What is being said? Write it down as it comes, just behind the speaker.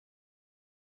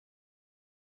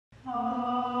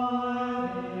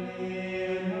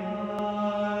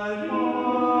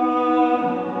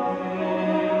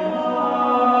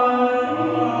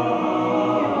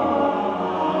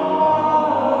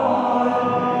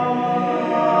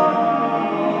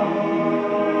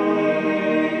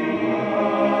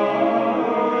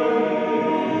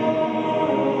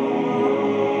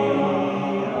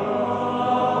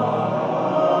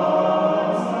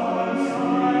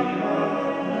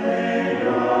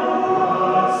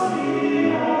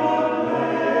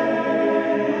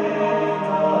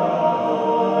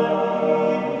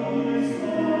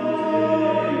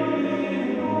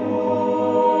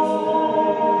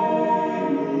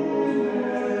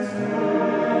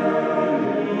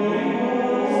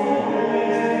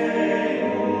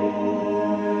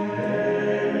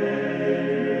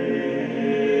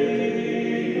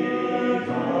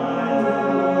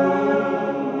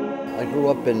I grew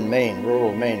up in Maine,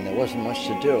 rural Maine. There wasn't much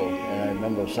to do, and I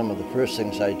remember some of the first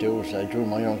things I do was I drew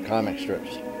my own comic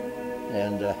strips,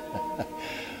 and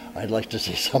I'd like to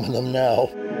see some of them now.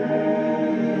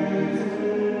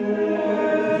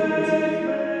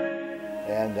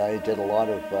 And I did a lot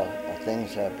of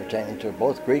things pertaining to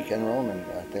both Greek and Roman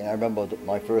thing. I remember that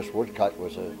my first woodcut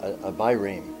was a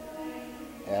bireme,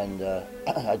 and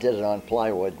I did it on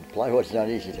plywood. Plywood's not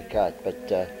easy to cut,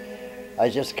 but I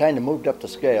just kind of moved up the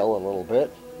scale a little bit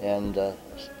and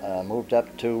moved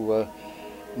up to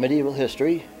medieval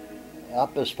history,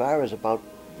 up as far as about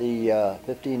the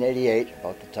 1588,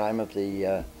 about the time of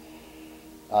the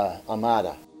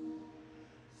Armada.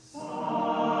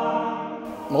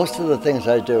 Most of the things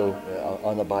I do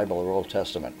on the Bible are Old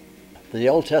Testament. The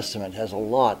Old Testament has a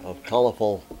lot of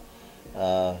colorful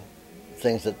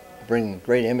things that bring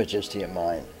great images to your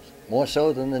mind. More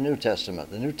so than the New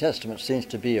Testament. The New Testament seems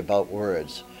to be about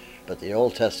words, but the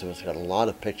Old Testament's got a lot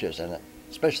of pictures in it,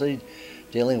 especially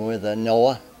dealing with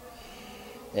Noah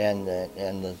and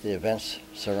the events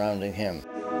surrounding him.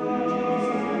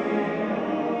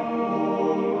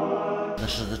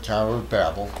 This is the Tower of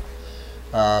Babel,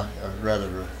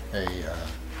 rather a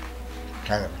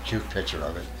kind of a cute picture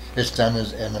of it. It's done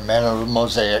in the manner of a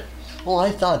mosaic. Well,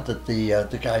 I thought that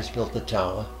the guys built the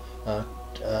tower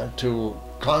to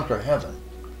conquer heaven,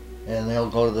 and they'll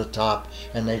go to the top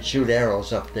and they'd shoot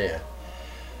arrows up there.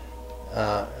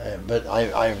 But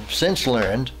I've since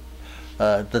learned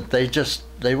that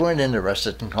they weren't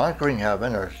interested in conquering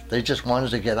heaven, or they just wanted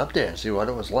to get up there and see what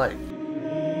it was like.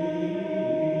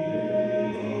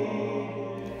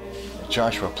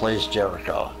 Joshua plays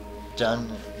Jericho,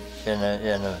 done in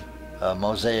a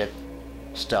mosaic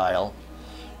style.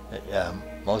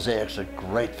 Mosaics are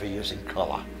great for using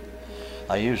color.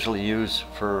 I usually use,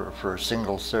 for a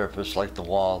single surface like the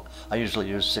wall, I usually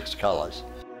use 6 colors.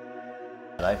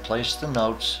 And I place the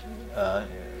notes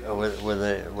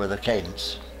with a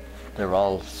cadence. They're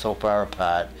all so far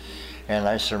apart, and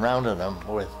I surrounded them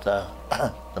with the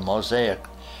mosaic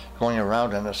going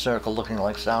around in a circle looking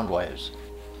like sound waves.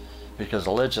 Because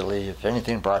allegedly, if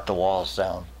anything brought the walls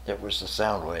down, it was the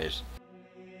sound waves.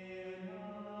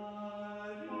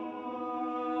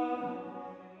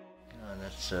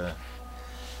 That's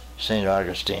St.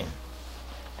 Augustine.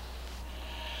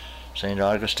 St.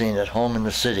 Augustine at home in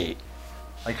the city.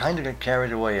 I kind of got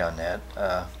carried away on that.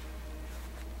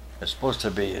 It's supposed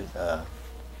to be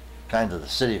kind of the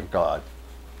city of God.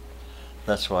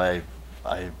 That's why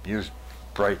I used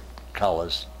bright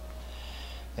colors,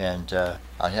 and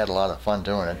I had a lot of fun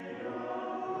doing it.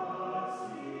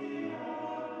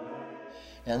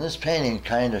 And this painting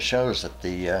kind of shows that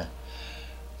the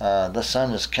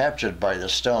sun is captured by the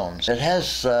stones. It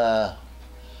has a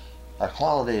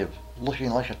quality of looking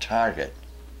like a target,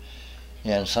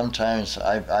 and sometimes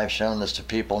I've shown this to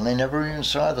people and they never even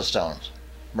saw the stones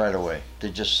right away.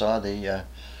 They just saw the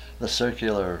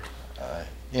circular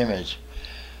image,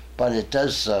 but it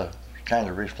does kind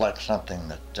of reflect something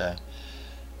that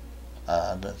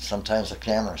sometimes the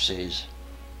camera sees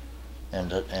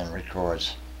and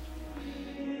records.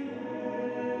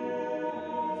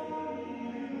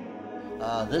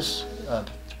 This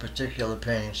particular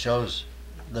painting shows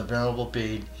the Venerable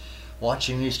Bede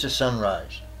watching Easter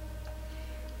sunrise.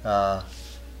 The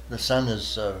sun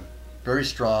is very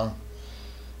strong,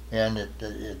 and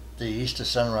the Easter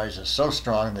sunrise is so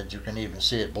strong that you can even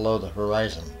see it below the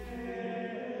horizon.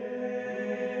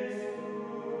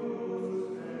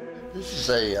 This is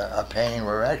a painting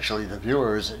where actually the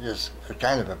viewer is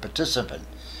kind of a participant,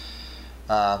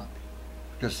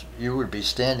 because you would be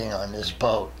standing on this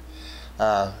boat.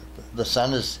 The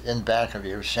sun is in back of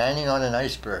you, shining on an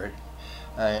iceberg,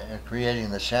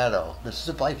 creating the shadow. This is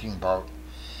a Viking boat,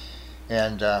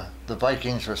 and the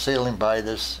Vikings were sailing by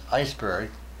this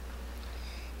iceberg,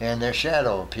 and their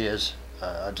shadow appears,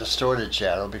 a distorted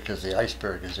shadow because the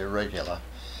iceberg is irregular.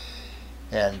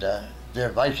 And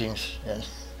they're Vikings,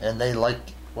 and they like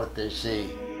what they see.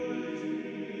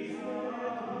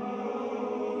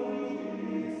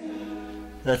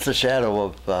 That's the shadow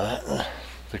of the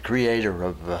creator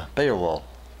of Beowulf.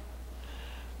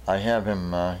 I have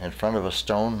him in front of an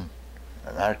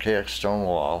archaic stone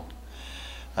wall,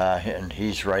 and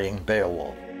he's writing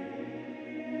Beowulf.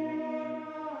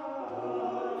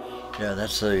 Yeah,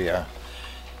 that's another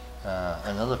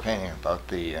painting about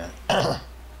the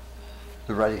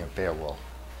the writing of Beowulf.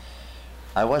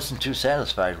 I wasn't too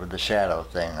satisfied with the shadow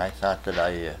thing. I thought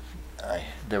that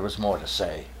there was more to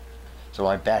say, so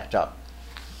I backed up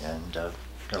and got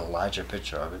a larger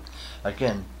picture of it.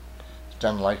 Again, it's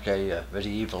done like a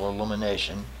medieval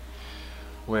illumination,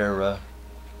 where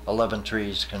 11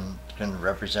 trees can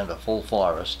represent a full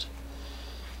forest,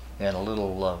 and a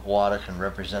little water can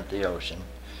represent the ocean.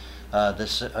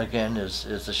 This again is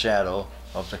the shadow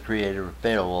of the creator of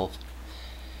Beowulf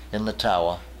in the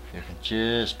tower. You can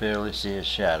just barely see his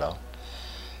shadow,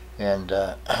 and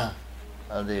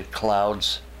the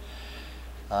clouds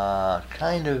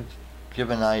kind of give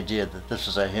an idea that this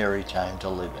is a hairy time to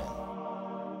live in.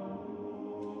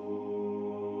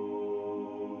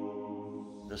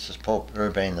 This is Pope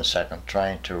Urban II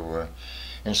trying to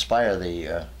inspire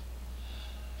the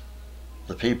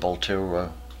people to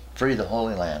free the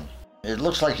Holy Land. It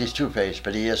looks like he's two-faced,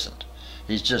 but he isn't.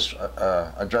 He's just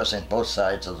addressing both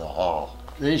sides of the hall.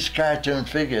 These cartoon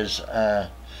figures I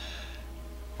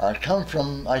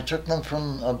took them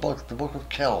from a book, the Book of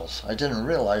Kells. I didn't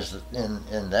realize that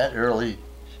in that early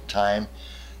time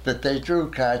that they drew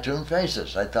cartoon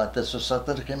faces. I thought this was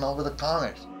something that came out with the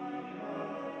comics.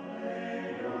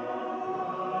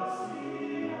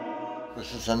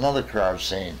 This is another crowd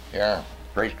scene, yeah,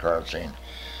 great crowd scene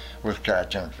with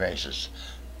cartoon faces.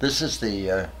 This is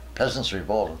the Peasants'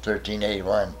 Revolt of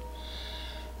 1381.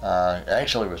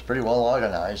 Actually, it was pretty well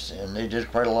organized, and they did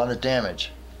quite a lot of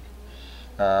damage.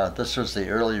 This was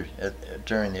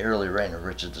during the early reign of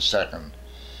Richard II.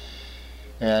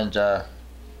 And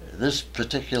this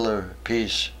particular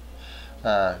piece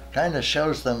kind of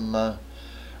shows them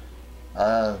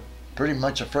pretty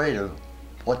much afraid of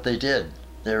what they did.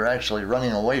 They're actually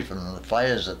running away from the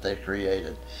fires that they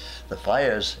created. The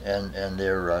fires and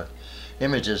their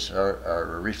images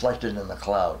are reflected in the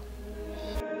cloud.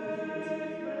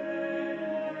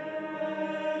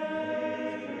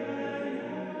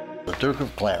 The Duke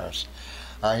of Clarence.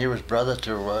 He was brother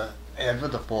to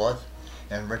Edward IV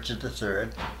and Richard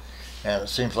III, and it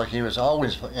seems like he was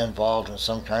always involved in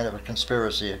some kind of a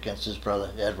conspiracy against his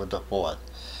brother Edward IV.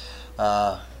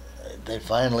 They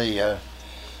finally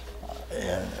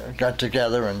got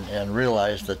together and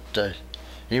realized that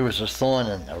he was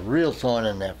a real thorn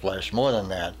in their flesh, more than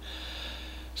that.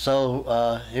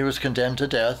 So he was condemned to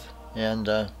death, and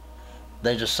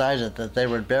they decided that they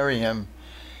would bury him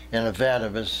in a vat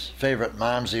of his favorite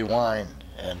Malmsey wine.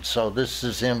 And so this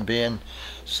is him being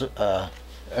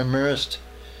immersed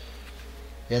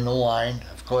in the wine.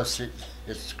 Of course,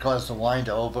 it's caused the wine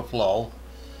to overflow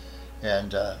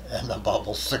and the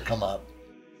bubbles to come up.